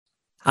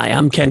Hi,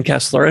 I'm Ken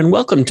Kessler, and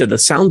welcome to the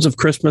Sounds of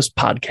Christmas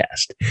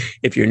podcast.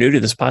 If you're new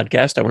to this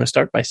podcast, I want to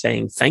start by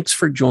saying thanks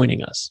for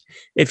joining us.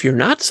 If you're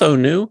not so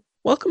new,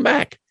 welcome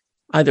back.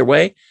 Either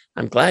way,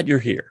 I'm glad you're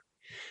here.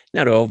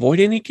 Now, to avoid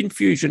any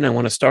confusion, I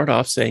want to start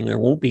off saying there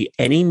won't be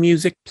any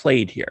music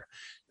played here.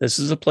 This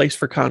is a place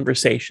for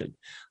conversation.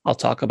 I'll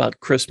talk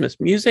about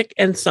Christmas music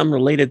and some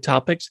related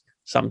topics,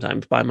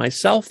 sometimes by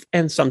myself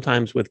and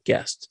sometimes with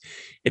guests.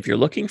 If you're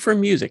looking for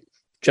music,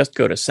 just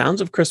go to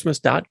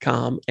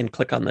soundsofchristmas.com and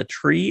click on the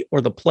tree or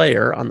the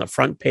player on the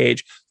front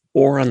page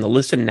or on the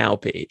Listen Now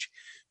page.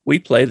 We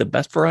play the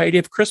best variety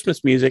of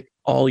Christmas music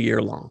all year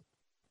long.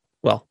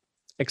 Well,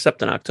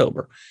 except in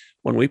October,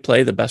 when we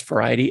play the best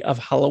variety of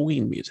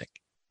Halloween music.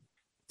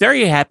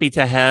 Very happy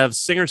to have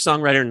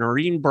singer-songwriter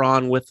Norine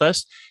Braun with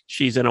us.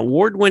 She's an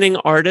award-winning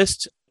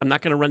artist. I'm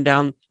not going to run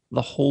down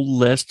the whole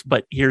list,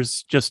 but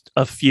here's just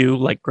a few,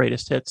 like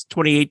greatest hits.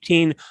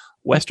 2018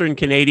 Western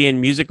Canadian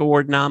Music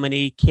Award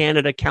nominee,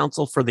 Canada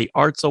Council for the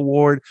Arts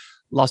Award,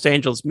 Los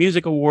Angeles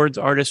Music Awards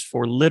Artist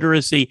for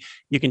Literacy.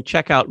 You can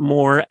check out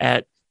more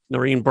at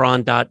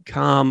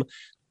NorineBraun.com.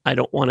 I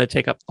don't want to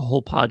take up the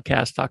whole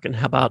podcast talking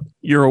about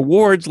your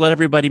awards. Let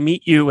everybody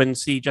meet you and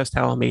see just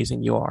how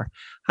amazing you are.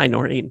 Hi,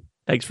 Norine.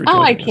 Thanks for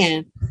joining us.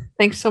 Can.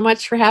 Thanks so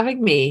much for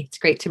having me. It's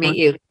great to meet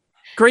you.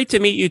 Great to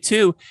meet you,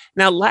 too.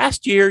 Now,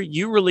 last year,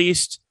 you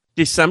released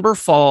December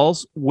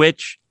Falls,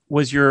 which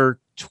was your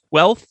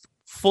 12th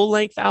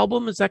full-length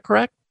album. Is that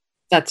correct?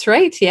 That's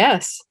right.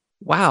 Yes.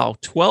 Wow.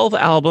 12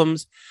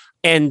 albums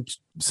and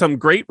some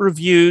great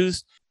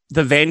reviews.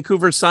 The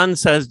Vancouver Sun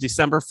says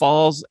December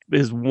Falls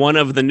is one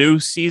of the new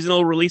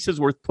seasonal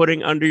releases worth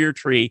putting under your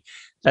tree.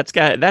 That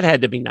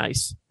had to be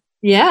nice.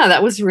 Yeah,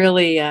 that was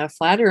really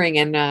flattering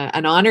and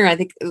an honor. I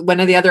think one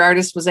of the other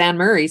artists was Anne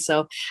Murray,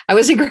 so I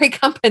was in great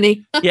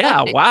company.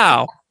 Yeah.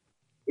 Wow.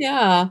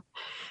 Yeah.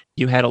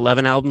 You had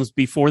 11 albums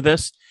before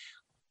this.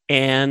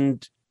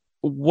 And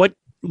what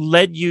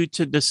led you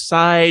to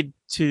decide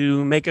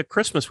to make a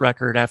Christmas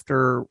record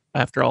after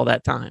all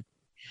that time?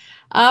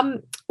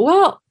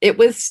 Well, it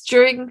was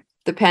during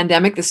the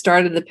pandemic, the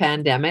start of the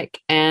pandemic,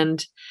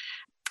 and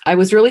I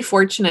was really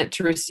fortunate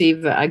to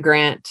receive a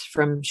grant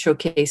from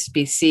Showcase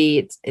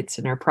BC. It's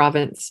in our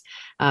province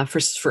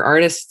for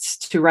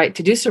artists to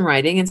do some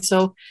writing, and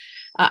so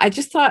I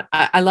just thought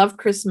I love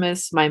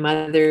Christmas. My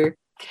mother,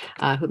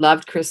 who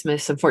loved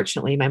Christmas,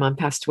 unfortunately, my mom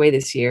passed away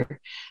this year,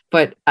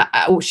 but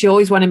she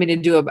always wanted me to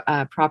do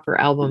a proper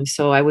album.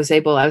 So I was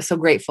so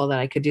grateful that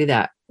I could do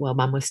that while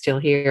mom was still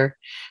here.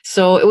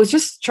 So it was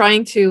just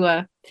trying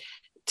to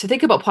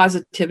think about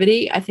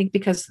positivity. I think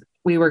because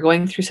we were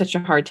going through such a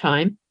hard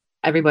time,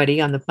 everybody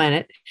on the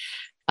planet.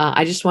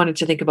 I just wanted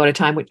to think about a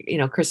time when,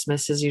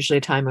 Christmas is usually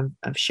a time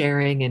of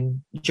sharing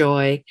and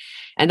joy.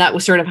 And that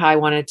was sort of how I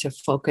wanted to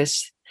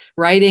focus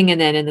writing. And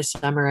then in the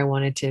summer, I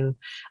wanted to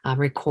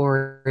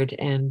record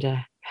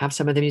and have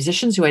some of the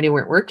musicians who I knew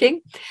weren't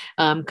working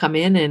come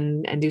in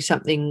and do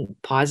something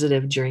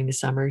positive during the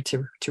summer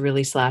to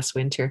release last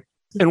winter.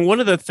 And one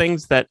of the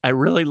things that I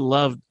really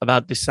loved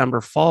about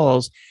December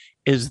Falls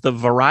is the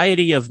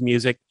variety of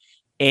music,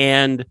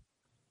 and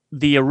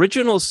the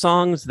original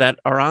songs that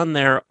are on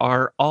there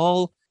are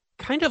all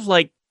kind of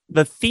like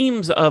the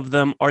themes of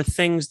them are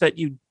things that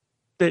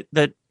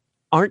that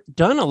aren't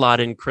done a lot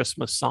in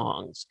Christmas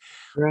songs.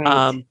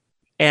 Right.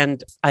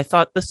 And I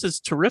thought this is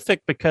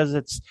terrific because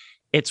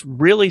it's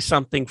really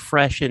something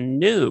fresh and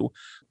new.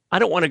 I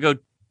don't want to go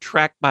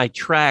track by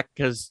track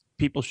because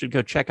people should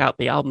go check out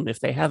the album if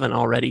they haven't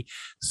already.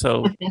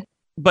 So,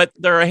 but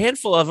there are a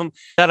handful of them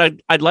that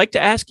I'd like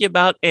to ask you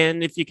about.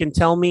 And if you can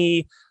tell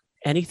me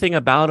anything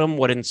about them,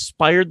 what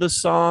inspired the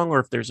song, or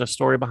if there's a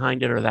story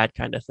behind it or that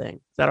kind of thing.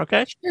 Is that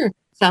okay? Sure.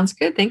 Sounds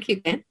good. Thank you,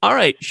 Ken. All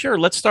right. Sure.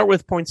 Let's start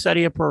with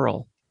Poinsettia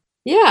Pearl.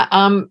 Yeah.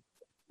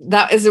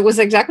 It was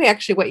exactly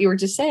actually what you were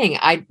just saying.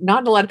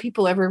 Not a lot of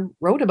people ever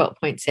wrote about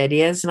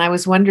poinsettias. And I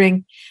was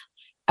wondering,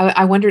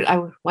 I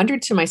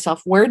wondered to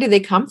myself, where do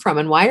they come from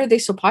and why are they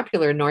so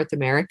popular in North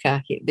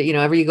America?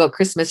 Whenever you go at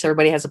Christmas,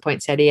 everybody has a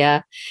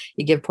poinsettia,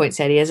 you give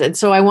poinsettias. And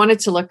so I wanted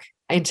to look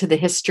into the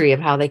history of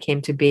how they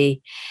came to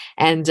be.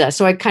 And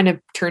so I kind of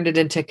turned it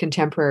into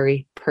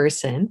contemporary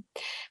person.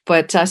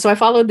 But so I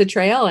followed the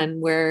trail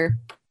and where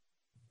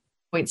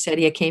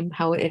poinsettia came,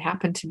 how it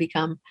happened to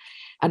become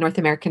a North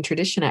American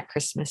tradition at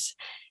Christmas.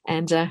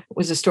 And it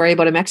was a story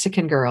about a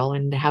Mexican girl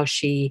and how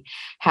she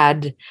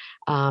had,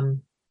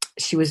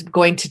 she was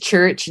going to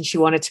church and she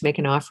wanted to make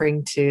an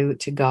offering to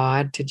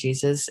God, to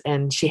Jesus.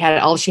 And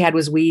all she had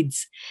was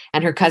weeds.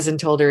 And her cousin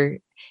told her,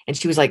 and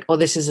she was like, "Oh,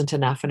 this isn't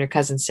enough." And her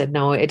cousin said,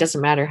 "No, it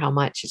doesn't matter how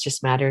much. It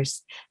just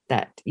matters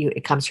that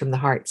it comes from the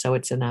heart. So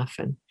it's enough."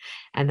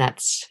 And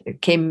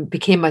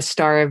became a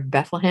Star of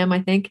Bethlehem, I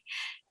think.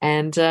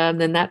 And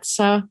then that's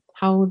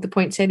how the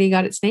poinsettia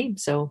got its name.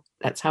 So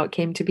that's how it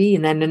came to be.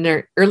 And then in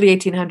the early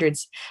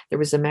 1800s, there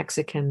was a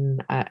Mexican,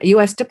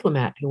 U.S.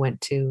 diplomat who went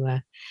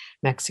to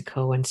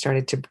Mexico and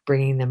started to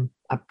bringing them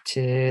up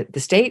to the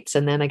States.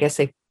 And then I guess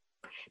they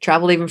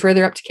traveled even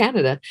further up to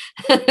Canada.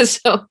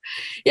 So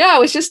yeah, it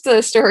was just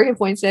the story of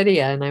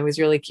poinsettia. And I was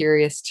really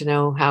curious to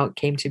know how it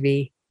came to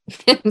be.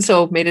 And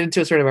so made it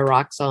into a sort of a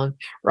rock song,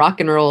 rock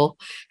and roll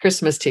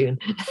Christmas tune.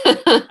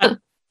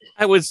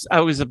 I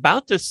was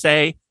about to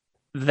say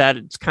that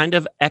it's kind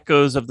of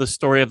echoes of the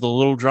story of the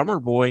Little Drummer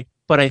Boy,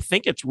 but I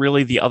think it's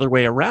really the other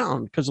way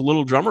around, because the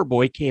Little Drummer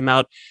Boy came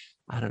out,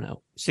 I don't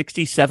know,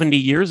 60, 70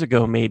 years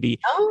ago, maybe.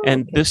 Oh,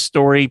 and okay. this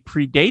story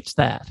predates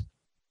that.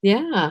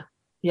 Yeah.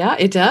 Yeah,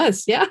 it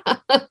does. Yeah.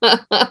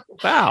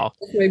 Wow.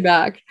 Way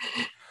back.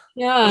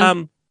 Yeah.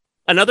 Um,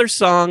 Another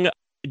song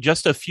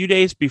just a few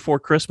days before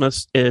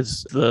Christmas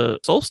is the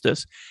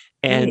solstice,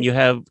 and Right. you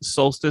have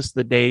solstice,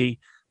 the day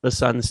the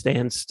sun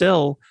stands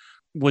still.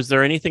 Was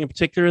there anything in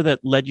particular that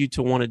led you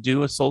to want to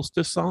do a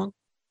solstice song?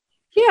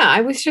 Yeah,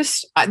 I was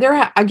just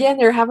again.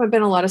 There haven't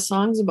been a lot of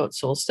songs about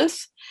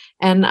solstice,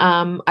 and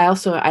I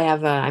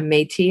have I'm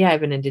Métis. I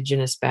have an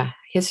Indigenous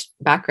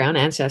background,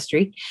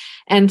 ancestry,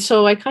 and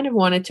so I kind of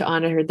wanted to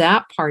honor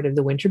that part of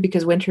the winter,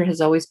 because winter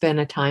has always been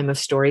a time of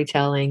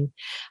storytelling,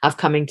 of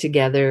coming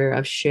together,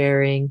 of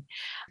sharing.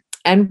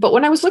 But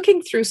when I was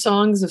looking through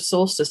songs of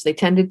solstice, they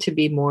tended to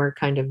be more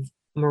kind of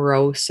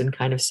morose and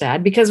kind of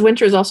sad, because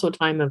winter is also a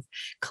time of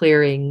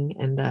clearing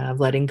and of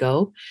letting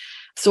go.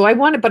 So I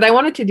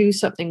wanted to do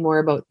something more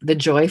about the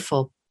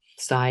joyful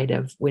side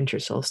of winter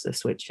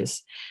solstice, which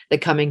is the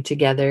coming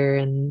together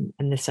and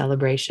the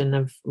celebration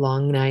of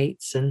long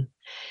nights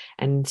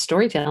and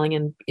storytelling,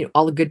 and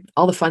all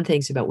the fun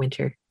things about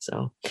winter.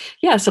 So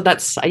yeah,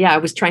 I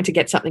was trying to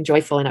get something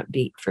joyful and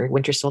upbeat for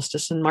winter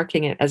solstice, and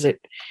marking it as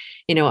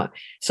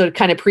so it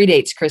kind of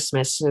predates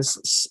Christmas.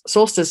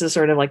 Solstice is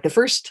sort of like the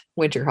first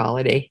winter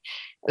holiday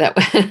that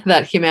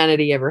that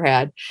humanity ever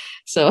had.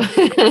 So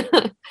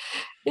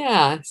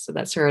yeah, so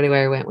that's really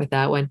where I went with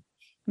that one.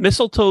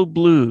 Mistletoe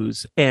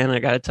blues, and I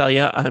got to tell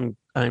you,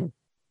 I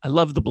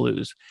love the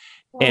blues,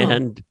 Oh,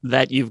 and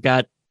that you've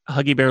got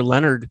Huggy Bear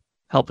Leonard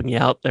helping you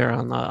out there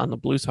on the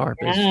blues harp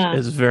yeah.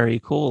 is very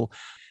cool.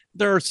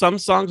 There are some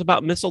songs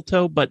about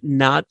mistletoe, but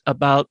not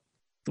about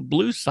the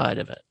blues side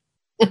of it.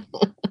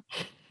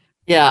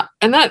 Yeah,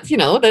 and that's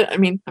that. I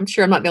mean, I'm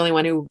sure I'm not the only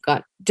one who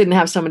didn't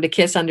have someone to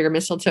kiss under a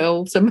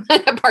mistletoe some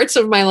parts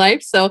of my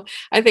life. So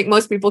I think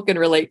most people can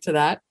relate to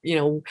that.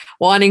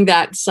 Wanting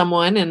that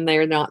someone, and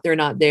they're not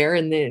there.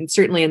 And then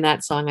certainly in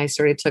that song, I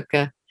sort of took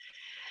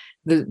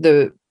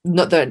the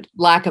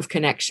lack of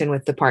connection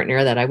with the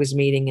partner that I was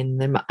meeting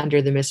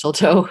under the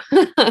mistletoe.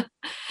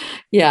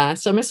 Yeah,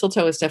 so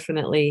mistletoe is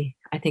definitely,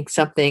 I think,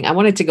 something I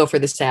wanted to go for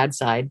the sad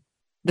side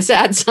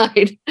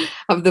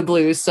of the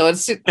blues. So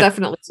it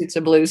definitely suits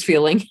a blues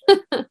feeling.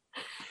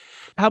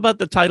 How about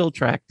the title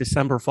track,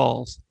 December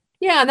Falls?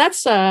 Yeah,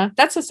 that's a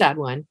sad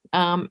one.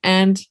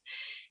 And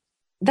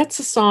that's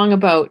a song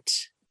about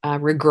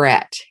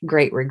regret,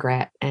 great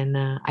regret. And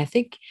I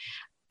think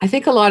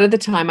a lot of the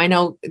time, I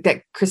know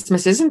that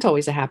Christmas isn't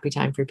always a happy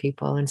time for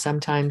people, and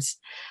sometimes,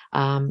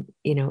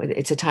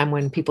 it's a time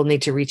when people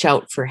need to reach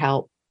out for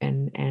help,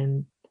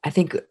 and I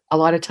think a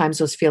lot of times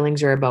those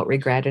feelings are about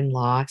regret and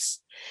loss,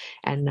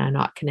 and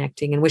not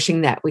connecting, and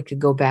wishing that we could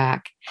go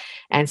back.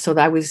 And so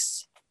that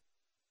was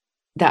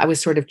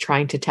sort of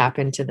trying to tap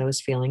into those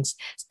feelings,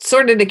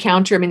 sort of to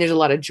counter. I mean, there's a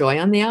lot of joy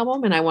on the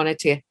album, and I wanted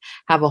to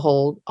have a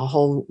whole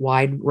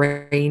wide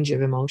range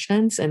of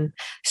emotions. And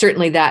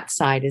certainly that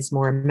side is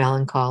more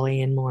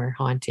melancholy and more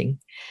haunting,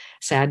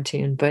 sad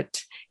tune.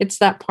 But it's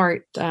that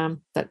part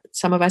that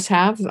some of us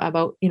have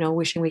about,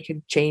 wishing we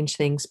could change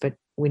things, but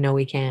we know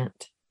we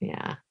can't.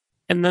 Yeah.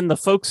 And then the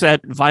folks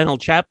at Vinyl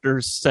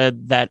Chapters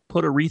said that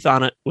Put a Wreath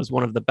on It was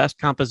one of the best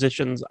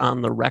compositions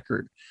on the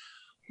record.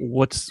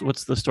 What's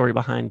the story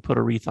behind Put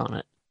a Wreath on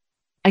It?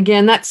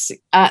 Again, that's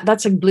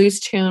a blues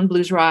tune,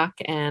 blues rock,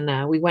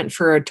 and we went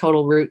for a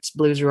total roots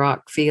blues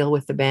rock feel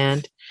with the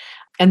band.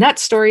 And that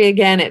story,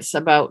 again, it's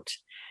sort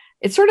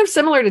of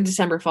similar to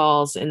December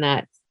Falls in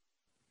that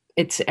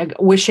it's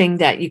wishing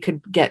that you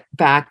could get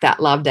back that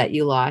love that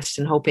you lost,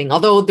 and hoping,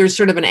 although there's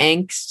sort of an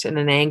angst and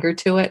an anger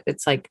to it,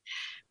 it's like,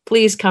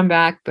 please come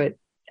back, but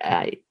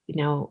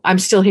I'm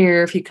still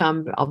here. If you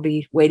come, I'll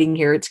be waiting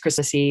here. It's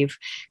Christmas Eve.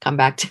 Come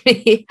back to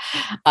me.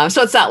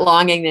 So it's that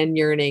longing and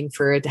yearning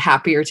for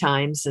happier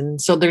times.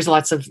 And so there's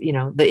lots of,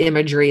 the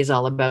imagery is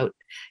all about,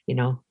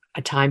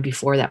 a time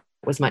before that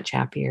was much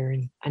happier,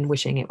 and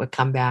wishing it would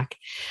come back.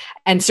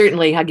 And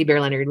certainly Huggy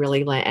Bear Leonard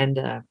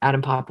and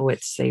Adam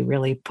Popowitz, they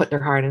really put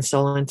their heart and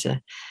soul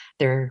into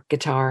their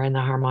guitar and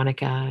the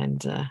harmonica,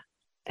 and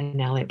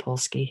Elliot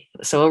Polsky.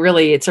 So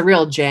really, it's a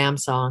real jam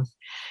song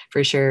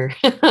for sure.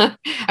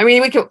 I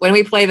mean, when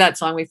we play that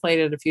song, we played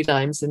it a few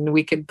times, and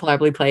we could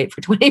probably play it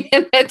for 20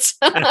 minutes.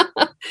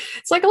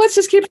 It's like, let's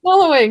just keep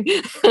following.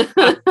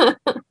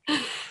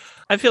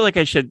 I feel like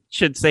I should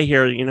say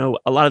here,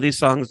 a lot of these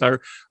songs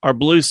are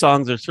blues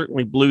songs, are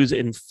certainly blues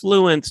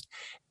influenced,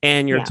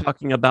 and you're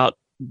talking about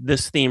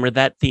this theme or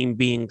that theme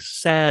being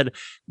sad,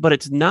 but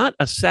it's not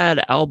a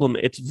sad album.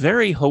 It's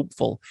very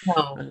hopeful.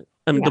 No.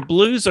 The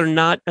blues are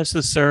not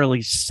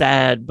necessarily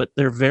sad, but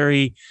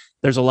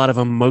there's a lot of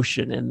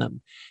emotion in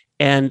them.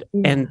 And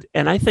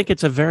I think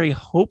it's a very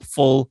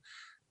hopeful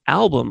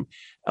album,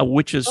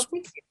 which is,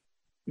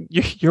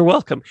 you're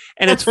welcome.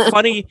 And it's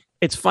funny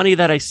it's funny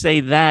that I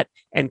say that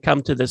and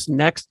come to this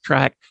next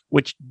track,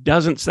 which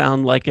doesn't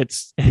sound like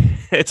it's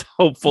it's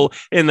hopeful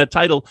in the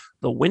title,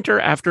 The Winter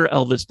After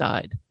Elvis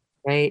Died.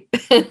 Right.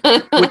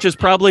 Which is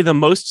probably the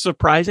most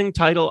surprising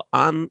title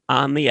on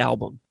the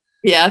album.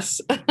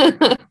 Yes. And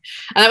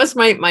that was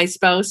my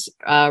spouse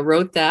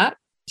wrote that.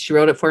 She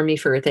wrote it for me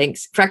for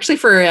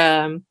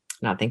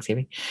not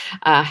Thanksgiving,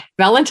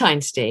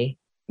 Valentine's Day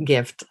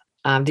gift,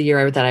 the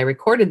year that I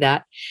recorded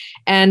that.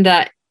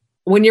 And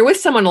when you're with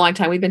someone a long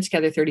time, we've been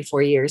together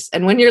 34 years.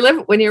 And when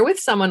you're with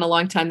someone a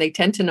long time, they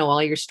tend to know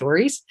all your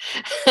stories.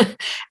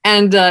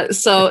 And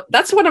so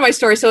that's one of my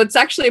stories. So it's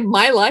actually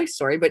my life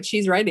story, but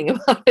she's writing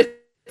about it.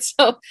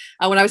 So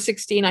when I was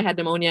 16, I had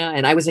pneumonia,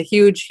 and I was a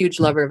huge, huge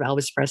lover of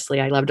Elvis Presley.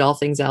 I loved all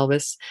things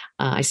Elvis.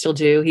 I still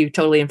do. He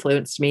totally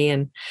influenced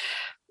me.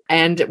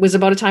 And it was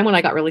about a time when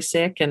I got really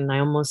sick and I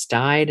almost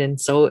died. And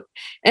so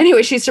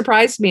anyway, she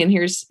surprised me.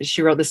 And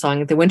she wrote the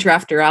song, The Winter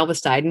After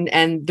Elvis Died.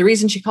 And the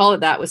reason she called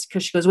it that was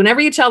because she goes,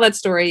 whenever you tell that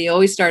story, you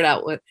always start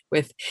out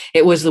with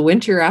it was the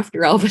winter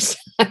after Elvis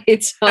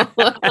died.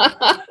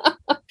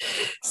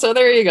 So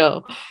there you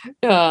go.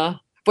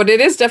 But it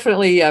is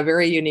definitely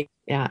very unique.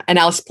 Yeah. And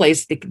Alice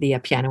plays the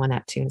piano on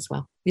that tune as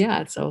well.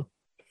 Yeah. So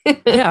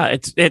yeah,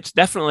 it's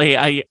definitely,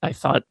 I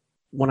thought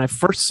when I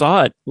first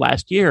saw it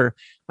last year,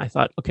 I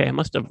thought, okay, I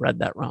must have read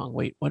that wrong.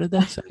 Wait, what did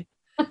that say?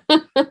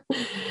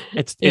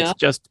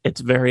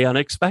 It's very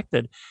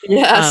unexpected.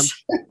 Yes.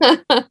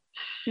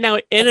 Now,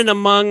 in and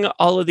among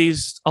all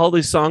these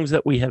songs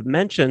that we have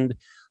mentioned,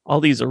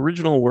 all these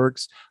original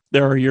works,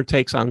 there are your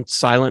takes on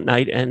Silent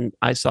Night and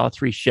I Saw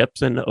Three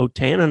Ships and O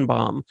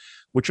Tannenbaum,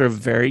 which are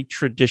very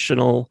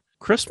traditional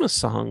Christmas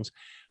songs.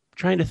 I'm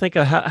trying to think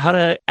of how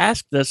to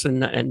ask this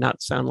and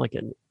not sound like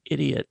an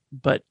idiot,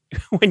 but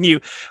when you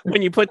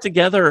put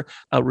together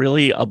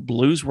a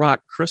blues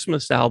rock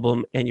Christmas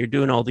album and you're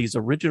doing all these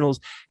originals,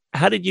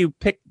 how did you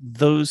pick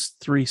those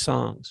three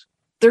songs?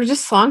 They're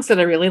just songs that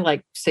I really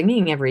like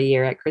singing every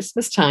year at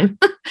Christmas time.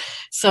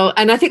 So,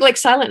 and I think like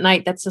Silent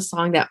Night, that's a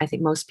song that I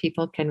think most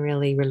people can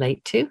really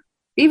relate to,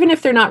 even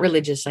if they're not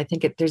religious. I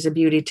think there's a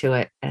beauty to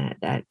it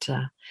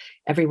that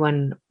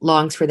everyone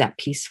longs for, that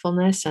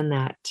peacefulness and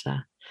that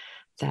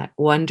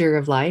wonder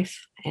of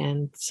life.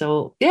 And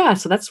so, yeah,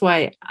 so that's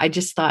why I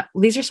just thought,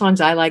 well, these are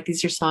songs I like.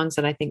 These are songs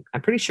that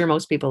I'm pretty sure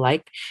most people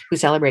like who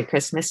celebrate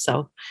Christmas.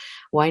 So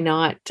why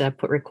not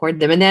record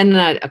them? And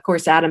then, of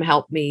course, Adam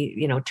helped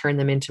me, turn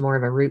them into more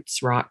of a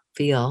roots rock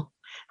feel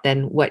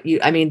than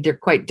they're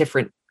quite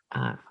different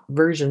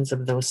versions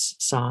of those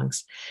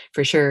songs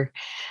for sure.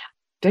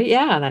 But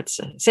yeah, that's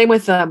same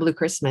with Blue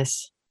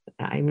Christmas.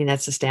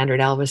 That's a standard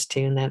Elvis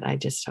tune that I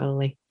just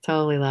totally,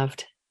 totally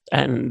loved.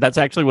 And that's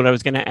actually what I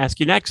was going to ask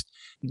you next.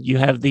 You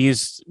have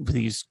these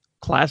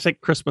classic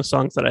Christmas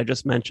songs that I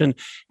just mentioned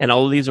and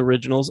all of these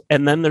originals.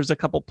 And then there's a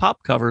couple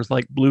pop covers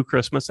like Blue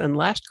Christmas and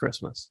Last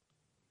Christmas.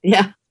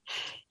 Yeah.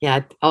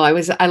 Yeah. Oh,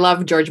 I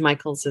love George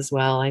Michael's as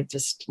well. I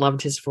just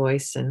loved his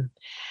voice, and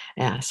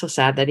yeah, so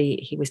sad that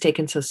he was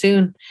taken so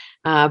soon.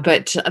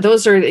 But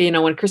those are,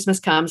 when Christmas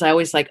comes, I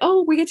always like,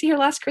 oh, we get to hear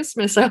Last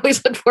Christmas. I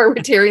always look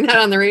forward to hearing that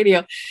on the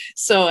radio.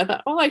 So I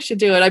thought, oh, I should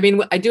do it.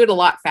 I do it a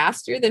lot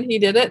faster than he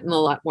did it and a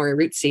lot more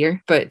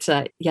rootsier. But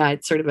yeah,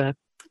 it's sort of a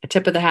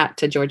tip of the hat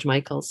to George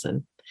Michael's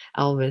and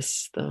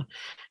Elvis.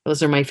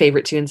 Those are my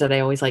favorite tunes that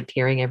I always liked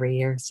hearing every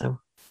year. So,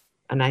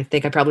 and I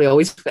think I probably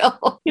always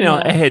will.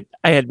 I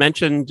had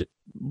mentioned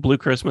Blue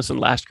Christmas and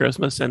Last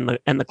Christmas and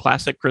the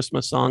classic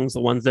Christmas songs, the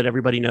ones that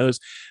everybody knows,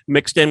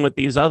 mixed in with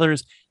these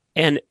others.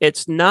 And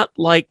it's not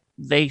like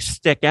they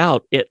stick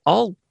out. It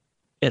all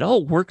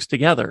works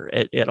together.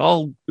 It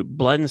all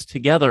blends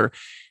together.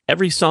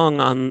 Every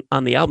song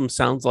on the album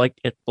sounds like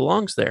it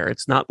belongs there.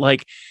 It's not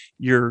like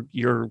you're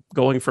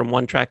going from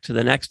one track to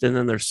the next and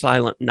then there's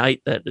Silent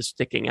Night that is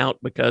sticking out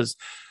because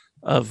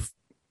of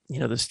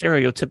the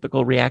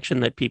stereotypical reaction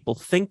that people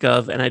think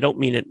of, and I don't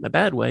mean it in a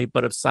bad way,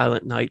 but of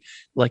Silent Night,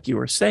 like you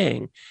were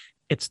saying,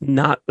 it's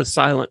not the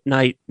Silent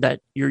Night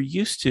that you're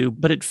used to,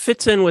 but it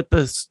fits in with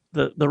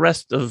the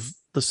rest of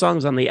the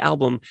songs on the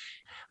album.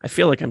 I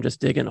feel like I'm just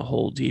digging a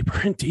hole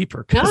deeper and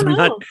deeper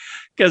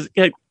because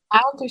I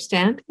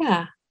understand.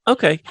 Yeah.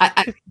 Okay.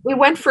 We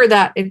went for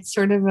that. It's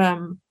sort of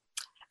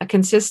a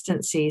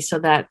consistency, so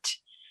that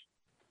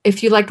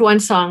if you liked one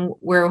song,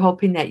 we're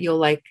hoping that you'll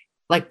like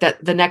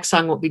that the next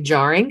song won't be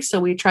jarring.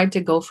 So we tried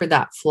to go for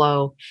that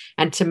flow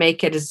and to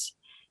make it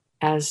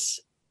as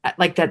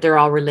like that they're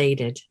all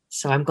related.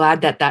 So I'm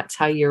glad that that's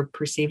how you're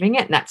perceiving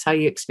it and that's how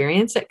you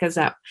experience it, because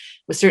that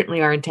was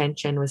certainly our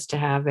intention, was to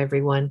have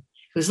everyone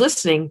who's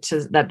listening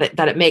to that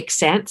it makes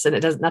sense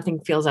and nothing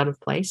feels out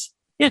of place.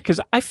 Yeah, because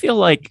I feel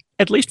like,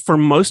 at least for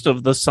most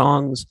of the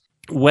songs,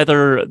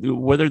 whether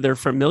they're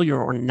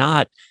familiar or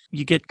not,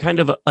 you get kind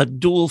of a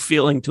dual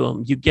feeling to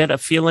them. You get a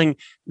feeling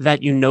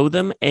that you know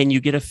them, and you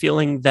get a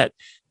feeling that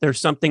there's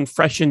something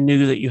fresh and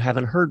new that you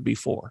haven't heard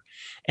before.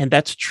 And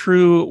that's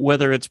true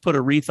whether it's Put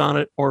a Wreath on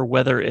It or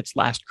whether it's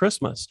Last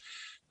Christmas.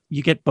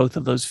 You get both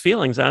of those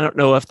feelings. I don't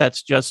know if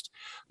that's just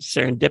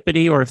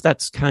serendipity or if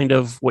that's kind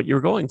of what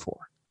you're going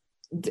for.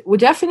 Well,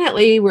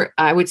 definitely,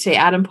 I would say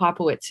Adam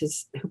Popowitz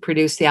is who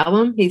produced the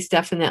album.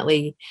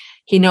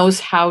 He knows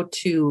how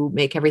to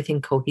make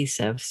everything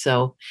cohesive.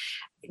 So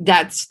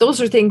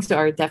those are things that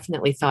are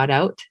definitely thought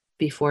out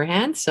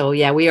beforehand. So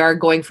yeah, we are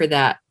going for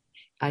that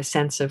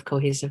sense of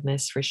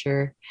cohesiveness for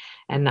sure.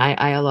 And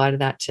I owe a lot of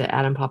that to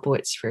Adam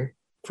Popowitz for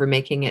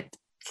making it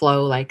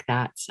flow like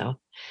that. So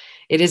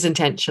it is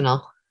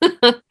intentional.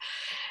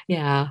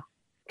 Yeah.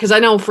 Because I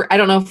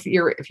don't know if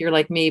you're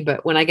like me,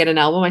 but when I get an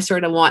album, I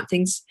sort of want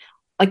things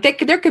like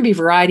there could be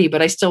variety,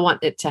 but I still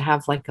want it to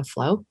have like a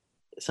flow.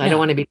 So I don't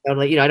want to be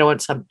totally, I don't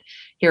want some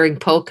hearing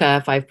polka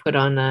if I put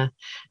on I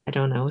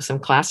don't know, some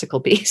classical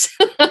piece.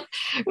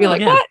 Be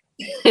like, what?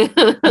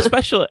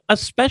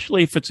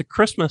 especially if it's a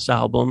Christmas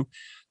album,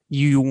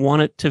 you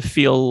want it to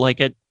feel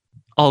like it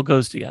all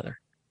goes together.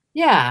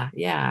 Yeah,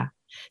 yeah.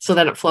 So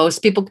that it flows.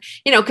 People,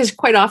 because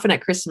quite often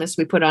at Christmas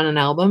we put on an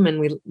album, and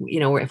we,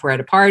 if we're at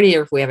a party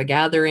or if we have a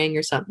gathering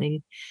or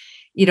something,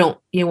 you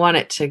want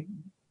it to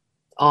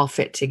all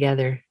fit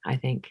together. I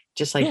think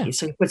just like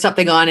so you put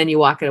something on and you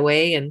walk it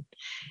away, and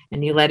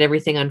you let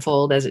everything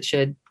unfold as it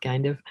should,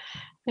 kind of.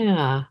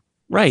 Yeah.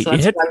 Right. So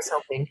that's what I was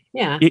hoping.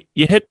 Yeah.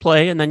 You hit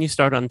play and then you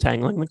start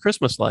untangling the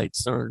Christmas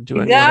lights or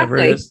doing whatever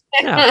it is.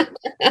 Yeah.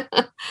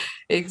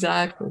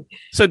 Exactly.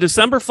 So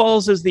December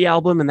Falls is the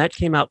album, and that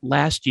came out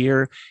last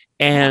year.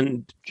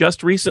 And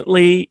just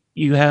recently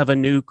you have a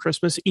new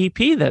Christmas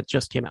EP that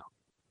just came out.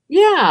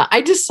 Yeah.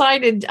 I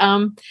decided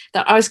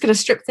that I was going to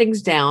strip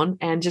things down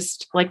and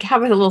just like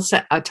have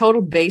a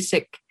total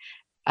basic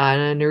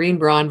Norine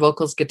Braun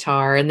vocals,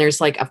 guitar, and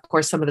there's like, of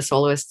course, some of the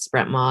soloists,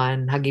 Brent Ma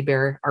and Huggy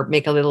Bear,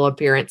 make a little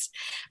appearance.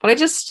 But I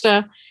just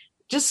to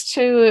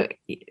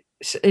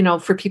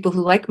for people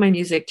who like my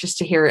music, just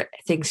to hear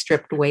things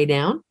stripped way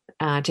down,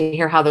 to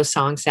hear how those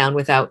songs sound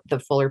without the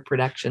fuller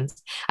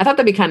productions. I thought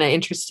that'd be kind of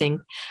interesting.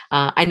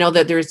 I know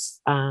that there's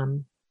a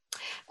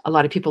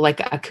lot of people like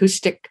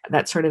acoustic.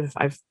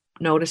 I've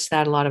noticed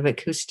that a lot of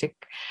acoustic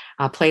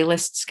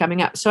playlists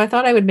coming up. So I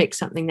thought I would make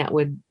something that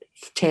would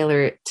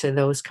tailor it to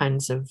those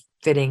kinds of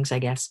fittings, I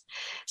guess.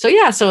 So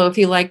yeah, so if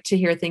you like to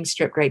hear things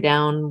stripped right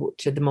down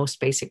to the most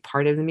basic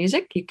part of the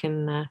music, you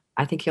can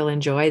I think you'll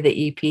enjoy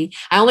the EP.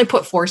 I only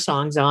put 4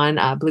 songs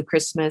on: Blue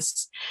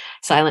Christmas,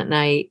 Silent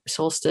Night,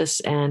 Solstice,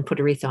 and Put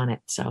a Wreath on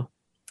It. So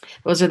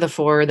those are the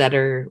 4 that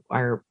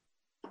are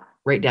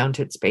right down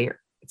to its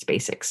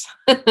basics.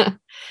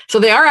 So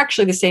they are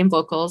actually the same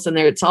vocals, and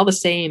it's all the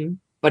same,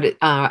 but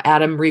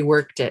Adam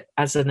reworked it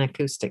as an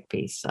acoustic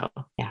piece. So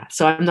yeah,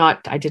 so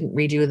I didn't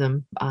redo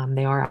them.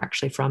 They are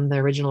actually from the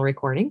original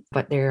recording,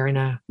 but they're in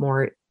a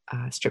more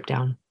stripped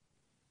down.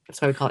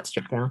 That's why we call it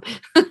stripped down.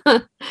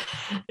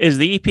 Is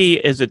the EP,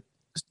 is it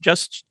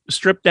just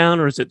stripped down,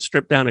 or is it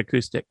stripped down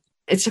acoustic?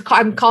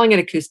 I'm calling it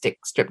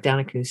acoustic, stripped down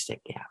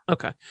acoustic. Yeah.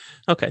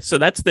 Okay. So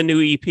that's the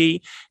new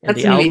EP, and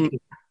the album,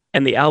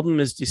 and the album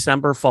is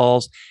December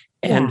Falls.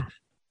 And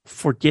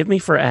forgive me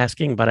for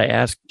asking, but I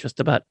ask just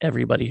about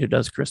everybody who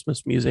does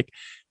Christmas music.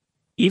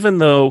 Even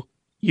though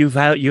you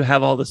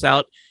have all this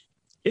out,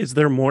 is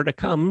there more to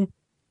come?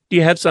 Do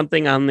you have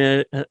something on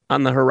the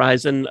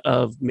horizon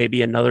of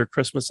maybe another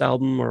Christmas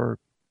album or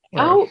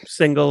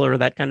single or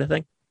that kind of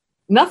thing?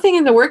 Nothing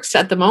in the works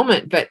at the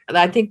moment, but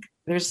I think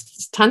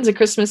there's tons of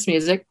Christmas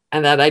music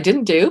and that I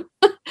didn't do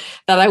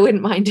that I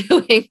wouldn't mind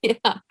doing.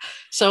 Yeah.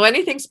 So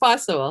anything's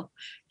possible.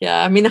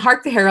 Yeah. I mean,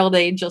 Hark the Herald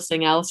Angels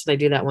Sing, Alice, I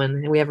do that one.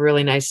 And we have a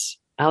really nice,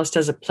 Alice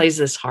plays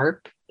this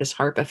harp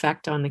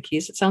effect on the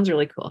keys. It sounds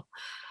really cool.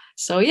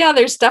 So yeah,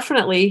 there's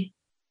definitely,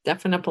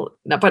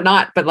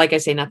 but like I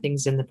say,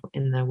 nothing's in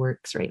the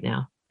works right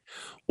now.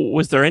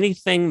 Was there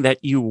anything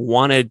that you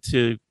wanted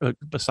to,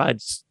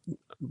 besides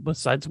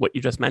what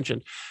you just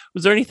mentioned,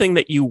 was there anything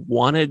that you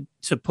wanted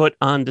to put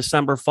on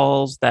December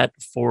Falls that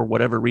for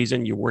whatever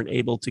reason you weren't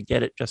able to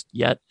get it just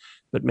yet,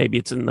 but maybe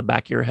it's in the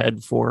back of your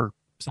head for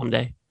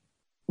someday?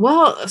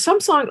 Well,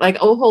 some song like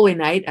 "Oh Holy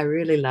Night," I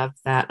really love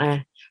that.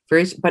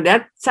 But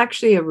that's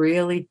actually a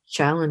really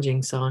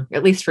challenging song,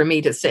 at least for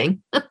me to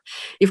sing.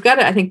 You've got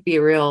to, I think, be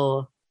a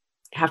real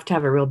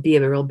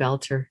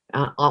belter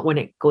when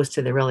it goes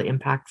to the really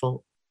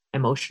impactful,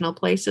 emotional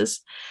places.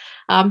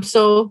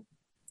 So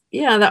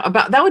yeah,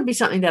 that would be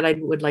something that I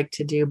would like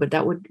to do, but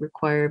that would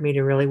require me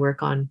to really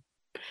work on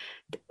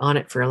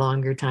it for a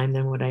longer time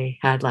than what I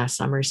had last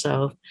summer.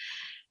 So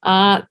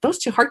those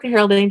 2, Hark the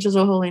Herald Angels,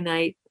 Oh Holy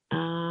Night.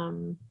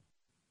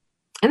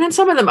 And then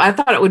some of them, I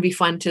thought it would be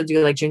fun to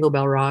do like Jingle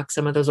Bell Rock,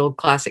 some of those old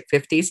classic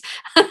 50s,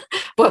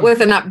 but with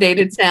an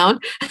updated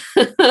sound.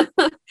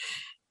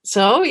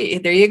 So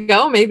there you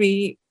go.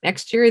 Maybe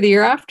next year or the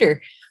year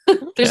after.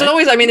 There's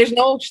always,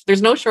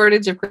 there's no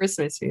shortage of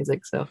Christmas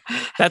music. So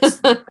that's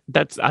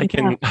I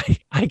can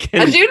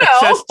as you know,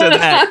 attest to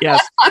that.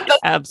 Yes,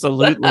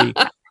 absolutely.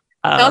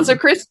 Sounds of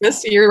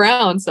Christmas year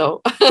round.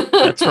 So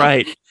that's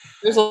right.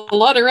 There's a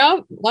lot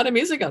of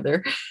music out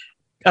there.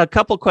 A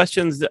couple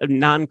questions,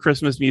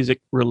 non-Christmas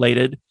music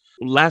related.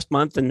 Last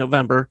month in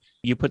November,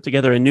 you put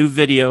together a new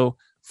video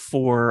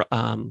for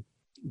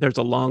There's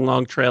a Long,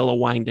 Long Trail of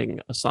Winding,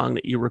 a song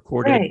that you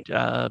recorded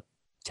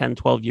 10,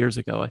 12 years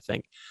ago, I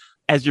think.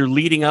 as you're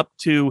leading up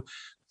to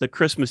the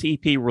Christmas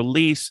EP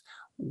release,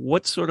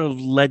 what sort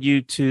of led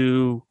you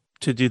to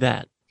do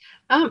that?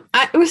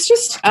 It was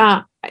just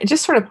it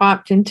just sort of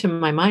popped into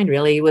my mind.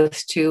 Really, it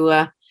was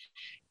to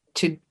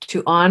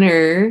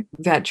honor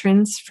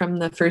veterans from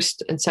the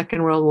First and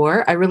Second World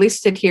War. I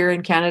released it here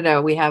in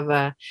Canada. We have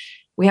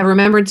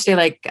Remembrance Day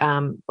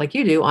like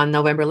you do on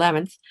November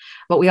 11th,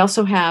 but we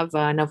also have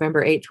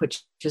November 8th,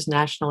 which is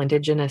National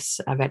Indigenous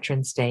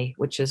Veterans Day,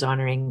 which is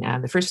honoring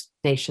the First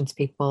Nations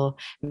people,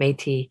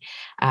 Métis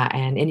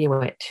and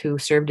Inuit, who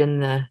served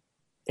in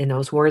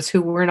those wars,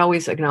 who weren't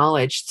always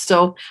acknowledged.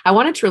 So I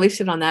wanted to release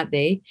it on that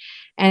day,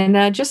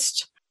 and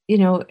just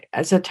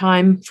as a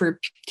time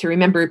to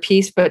remember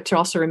peace, but to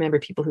also remember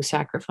people who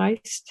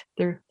sacrificed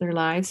their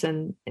lives,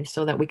 and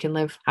so that we can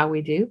live how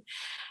we do,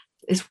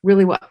 is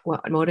really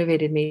what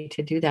motivated me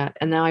to do that.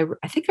 And now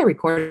I think I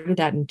recorded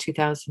that in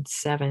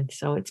 2007,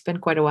 so it's been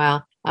quite a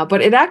while.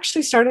 But it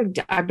actually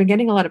I've been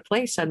getting a lot of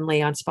play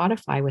suddenly on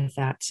Spotify with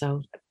that.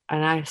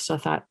 And I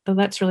thought, oh,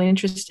 that's really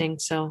interesting.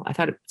 So I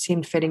thought it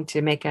seemed fitting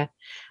to make a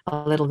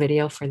little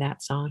video for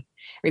that song,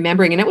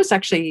 remembering. And it was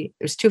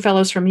two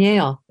fellows from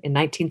Yale in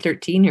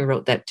 1913 who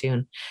wrote that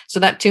tune. So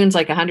that tune's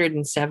like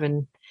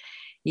 107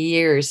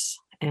 years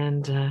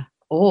and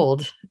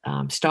old.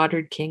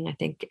 Stoddard King, I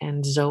think,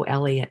 and Zoe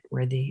Elliott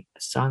were the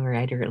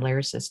songwriter,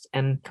 lyricist,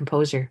 and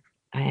composer.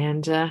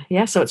 And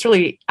so it's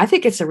really, I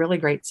think it's a really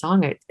great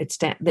song.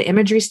 The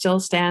imagery still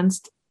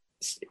stands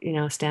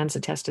the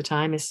test of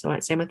time. Is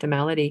same with the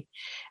melody.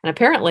 And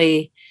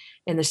apparently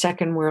in the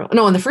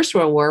First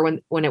World War,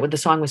 when the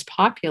song was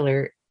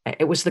popular,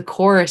 it was the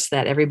chorus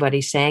that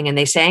everybody sang, and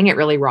they sang it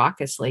really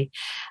raucously,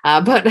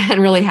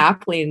 and really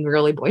happily and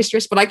really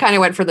boisterous. But I kind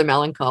of went for the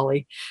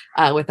melancholy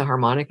with the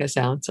harmonica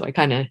sound, so I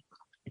kind of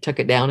took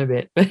it down a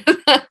bit.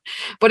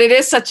 But it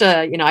is such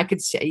a, I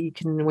could say, you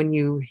can, when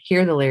you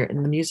hear the lyric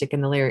and the music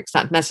and the lyrics,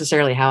 not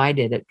necessarily how I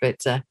did it,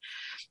 but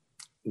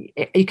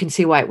you can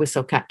see why it was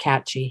so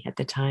catchy at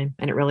the time,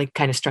 and it really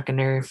kind of struck a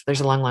nerve.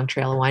 There's a long, long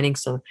trail of winding.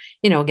 So,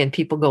 again,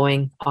 people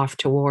going off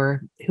to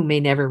war who may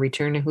never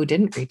return and who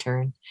didn't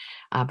return.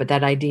 But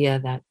that idea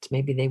that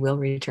maybe they will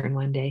return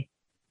one day.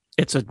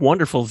 It's a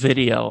wonderful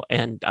video.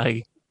 And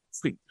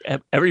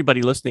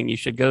everybody listening, you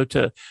should go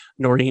to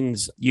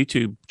Norine's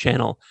YouTube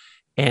channel.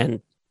 And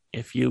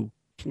if you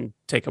can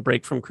take a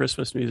break from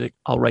Christmas music,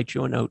 I'll write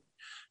you a note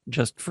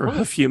just for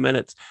a few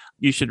minutes.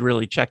 You should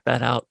really check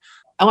that out.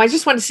 Oh, I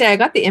just want to say I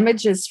got the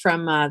images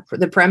from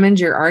the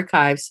Preminger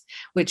archives,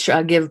 which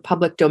give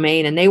public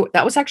domain, and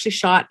that was actually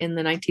shot in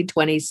the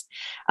 1920s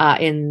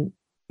in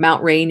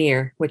Mount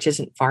Rainier, which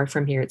isn't far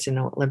from here. It's in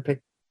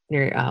Olympic,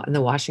 near in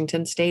the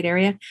Washington State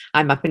area.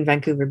 I'm up in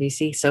Vancouver,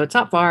 BC, so it's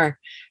not far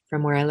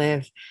from where I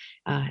live.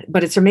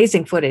 But it's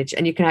amazing footage,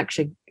 and you can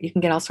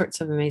get all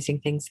sorts of amazing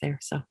things there.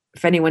 So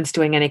if anyone's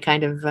doing any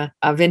kind of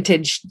a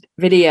vintage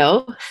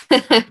video,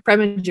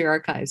 Preminger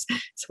archives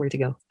is where to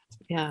go.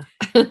 Yeah.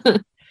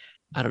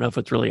 I don't know if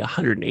it's really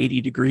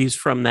 180 degrees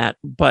from that,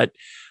 but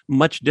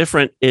much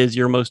different is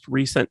your most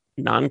recent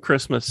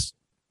non-Christmas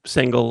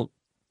single,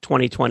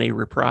 2020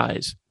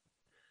 Reprise.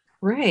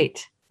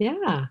 Right.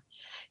 Yeah.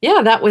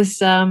 Yeah, that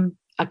was a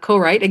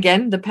co-write.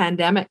 Again, the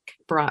pandemic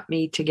brought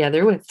me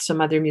together with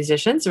some other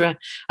musicians. A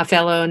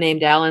fellow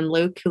named Alan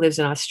Luke, who lives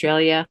in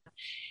Australia.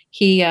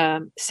 He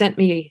sent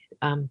me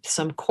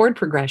some chord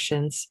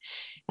progressions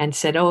and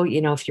said, oh,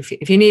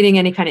 if you're needing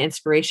any kind of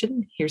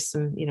inspiration, here's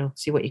some,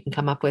 see what you can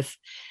come up with.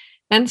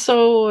 And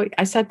so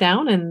I sat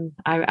down and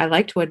I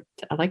liked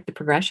the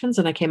progressions,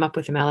 and I came up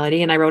with a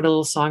melody, and I wrote a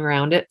little song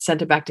around it,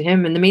 sent it back to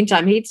him. In the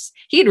meantime,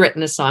 he'd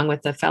written a song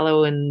with a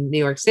fellow in New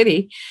York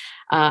City,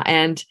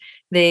 and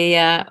he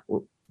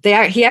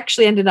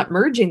actually ended up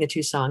merging the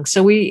two songs.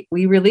 So we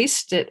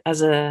released it as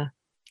an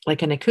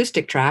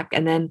acoustic track,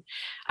 and then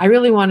I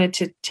really wanted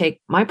to take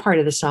my part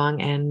of the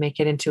song and make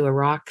it into a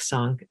rock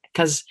song,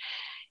 because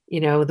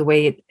the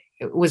way it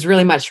was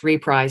really much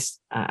reprised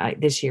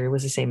this year. It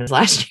was the same as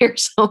last year.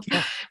 So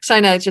I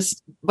know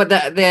but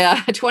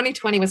the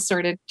 2020 was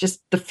sort of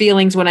just the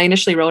feelings when I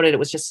initially wrote it. It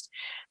was just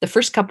the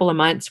first couple of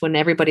months when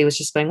everybody was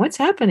just going, what's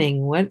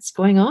happening? What's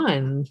going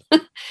on?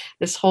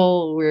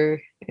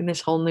 We're in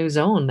this whole new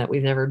zone that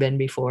we've never been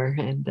before.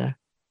 And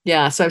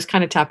so I was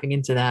kind of tapping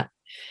into that,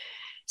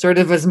 sort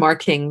of as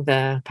marking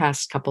the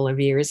past couple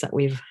of years that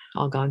we've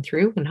all gone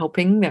through, and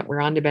hoping that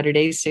we're on to better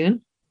days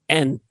soon.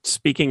 And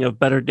speaking of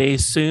better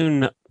days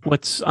soon,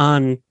 what's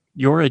on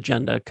your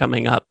agenda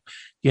coming up?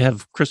 You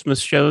have Christmas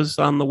shows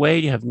on the way.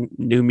 You have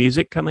new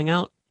music coming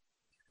out.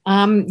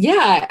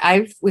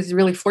 I was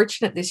really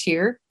fortunate this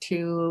year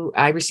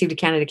I received a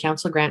Canada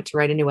Council grant to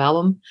write a new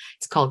album.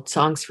 It's called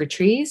Songs for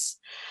Trees.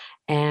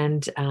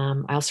 And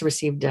I also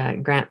received a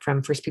grant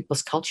from First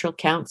Peoples Cultural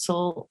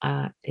Council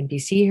in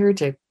BC here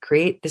to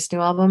create this new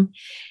album.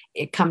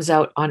 It comes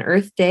out on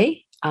Earth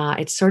Day.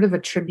 It's sort of a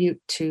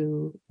tribute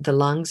to the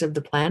lungs of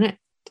the planet,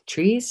 the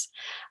trees.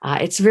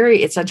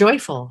 It's a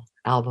joyful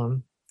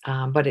album,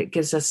 but it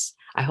gives us,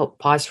 I hope,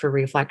 pause for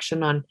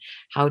reflection on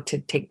how to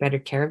take better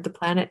care of the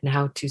planet and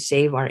how to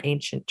save our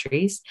ancient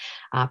trees.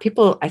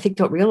 People, I think,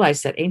 don't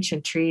realize that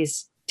ancient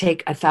trees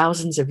take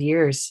thousands of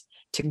years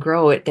to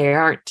grow it.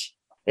 They're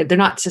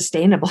not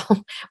sustainable.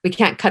 We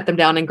can't cut them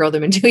down and grow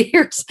them in 2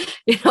 years.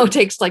 It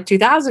takes like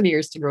 2,000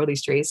 years to grow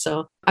these trees.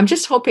 So I'm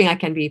just hoping I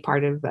can be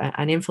part of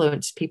and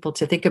influence people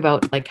to think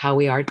about like how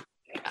we are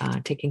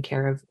taking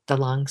care of the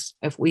lungs.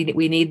 If we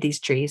need these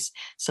trees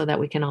so that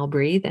we can all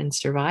breathe and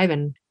survive,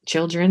 and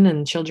children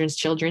and children's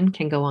children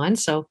can go on.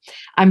 So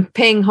I'm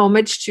paying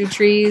homage to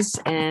trees,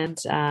 and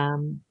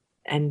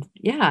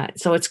yeah,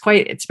 so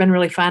it's been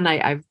really fun.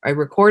 I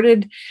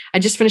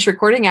just finished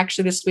recording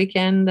actually this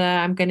weekend.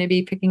 I'm going to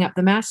be picking up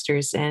the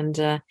masters, and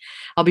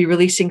I'll be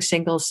releasing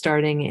singles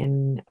starting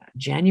in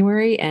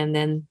January, and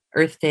then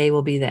Earth Day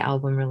will be the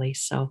album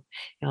release. So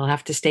you'll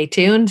have to stay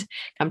tuned,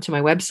 come to my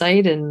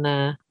website,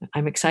 and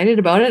I'm excited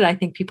about it. I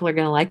think people are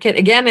going to like it.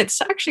 Again,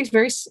 it's actually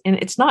and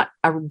it's not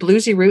a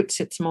bluesy roots.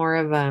 It's more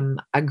of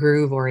a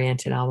groove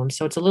oriented album.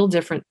 So it's a little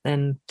different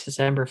than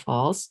December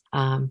Falls.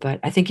 But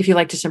I think if you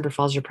like December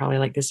Falls, you'll probably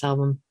like this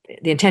album.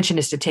 The intention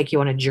is to take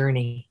you on a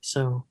journey.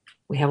 So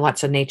we have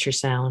lots of nature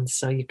sounds.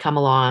 So you come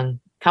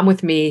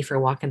with me for a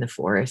walk in the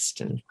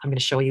forest, and I'm going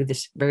to show you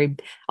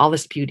all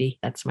this beauty.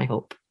 That's my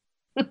hope.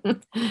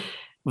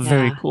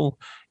 Very cool.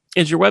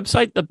 Is your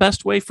website the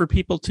best way for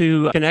people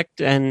to connect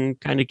and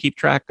kind of keep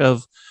track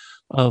of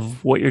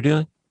what you're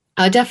doing?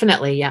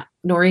 Definitely. Yeah.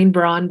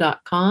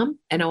 NorineBraun.com,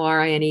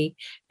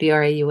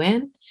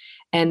 NorineBraun.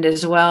 And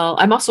as well,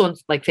 I'm also on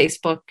like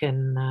Facebook,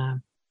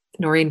 and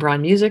Norine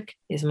Braun Music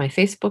is my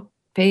Facebook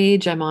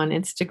page. I'm on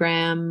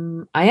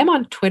Instagram. I am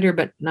on Twitter,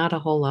 but not a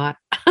whole lot.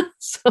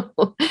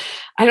 So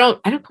I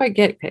don't quite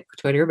get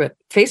Twitter, but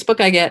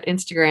Facebook I get,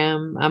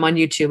 Instagram. I'm on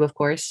YouTube, of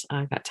course.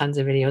 I've got tons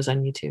of videos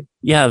on YouTube.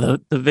 Yeah, the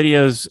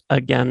videos,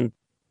 again,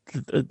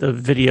 the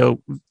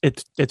video,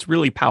 it's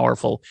really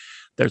powerful.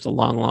 There's a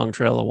long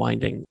trail of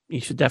winding.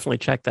 You should definitely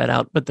check that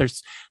out. But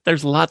there's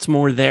lots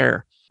more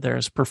there.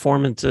 There's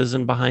performances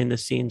and behind the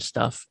scenes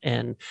stuff,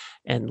 and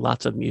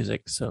lots of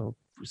music. So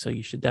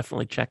you should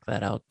definitely check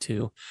that out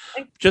too.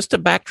 Just to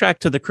backtrack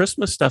to the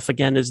Christmas stuff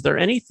again, is there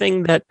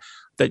anything that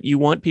you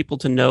want people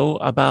to know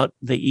about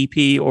the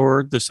EP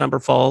or December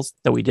Falls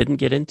that we didn't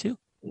get into?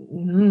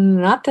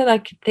 Not that I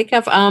could think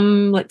of.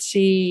 Let's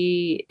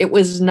see. It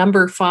was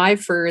number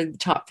 5 for the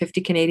top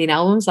 50 Canadian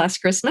albums last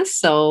Christmas.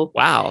 So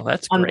wow,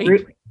 that's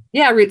great.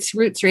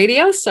 Roots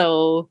Radio.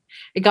 So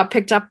it got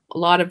picked up. A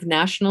lot of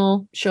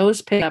national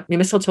shows picked up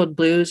Mistletoe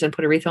Blues and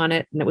put a wreath on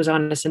it, and it was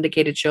on a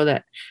syndicated show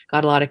that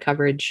got a lot of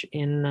coverage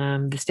in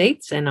the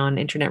States and on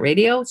internet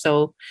radio.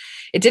 So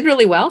it did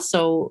really well.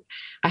 So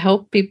I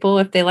hope people,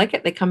 if they like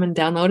it, they come and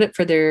download it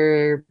for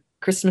their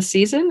Christmas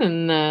season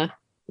and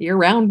year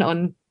round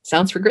on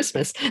Sounds for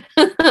Christmas.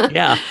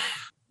 Yeah.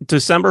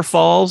 December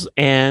Falls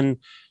and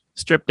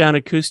Down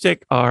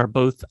Acoustic are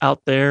both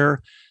out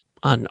there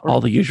on all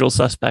the usual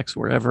suspects,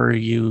 wherever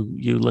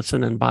you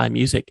listen and buy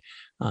music,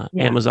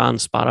 Amazon,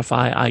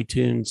 Spotify,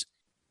 iTunes,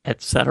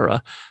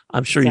 etc.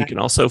 I'm sure you can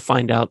also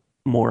find out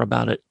more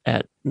about it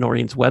at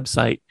Norine's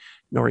website,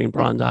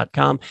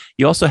 NorineBraun.com.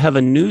 You also have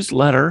a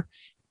newsletter,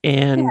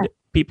 and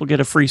people get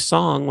a free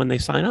song when they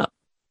sign up.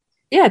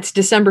 Yeah, it's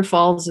December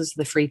Falls is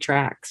the free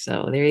track.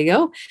 So there you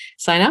go.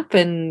 Sign up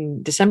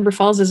and December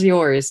Falls is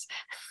yours.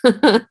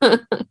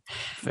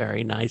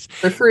 Very nice.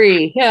 For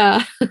free.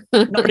 Yeah.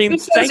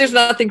 Norine, there's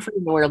nothing free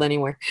in the world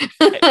anymore.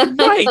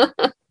 Right.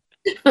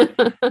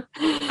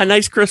 A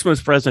nice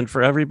Christmas present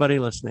for everybody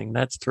listening.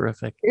 That's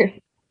terrific.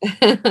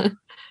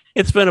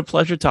 It's been a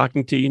pleasure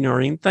talking to you,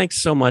 Norine.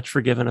 Thanks so much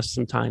for giving us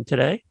some time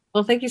today.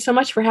 Well, thank you so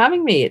much for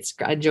having me. It's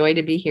a joy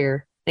to be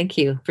here. Thank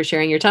you for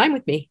sharing your time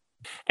with me.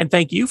 And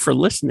thank you for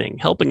listening,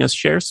 helping us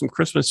share some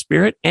Christmas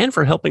spirit, and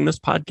for helping this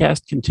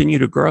podcast continue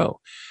to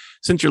grow.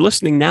 Since you're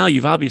listening now,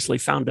 you've obviously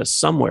found us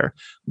somewhere.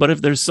 But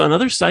if there's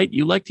another site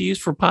you like to use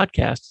for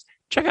podcasts,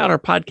 check out our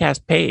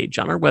podcast page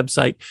on our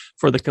website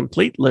for the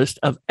complete list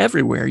of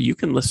everywhere you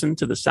can listen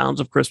to the Sounds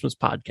of Christmas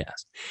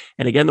podcast.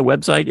 And again, the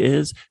website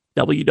is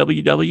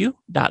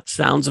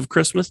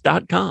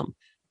www.soundsofchristmas.com.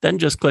 Then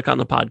just click on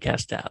the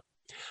podcast tab.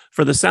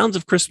 For the Sounds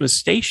of Christmas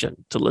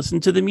station, to listen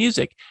to the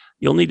music,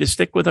 you'll need to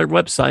stick with our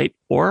website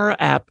or our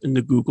app in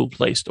the Google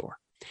Play Store.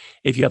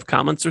 If you have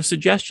comments or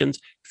suggestions,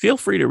 feel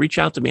free to reach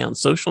out to me on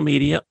social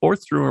media or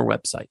through our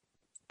website.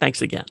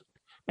 Thanks again.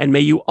 And may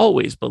you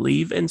always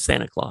believe in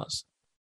Santa Claus.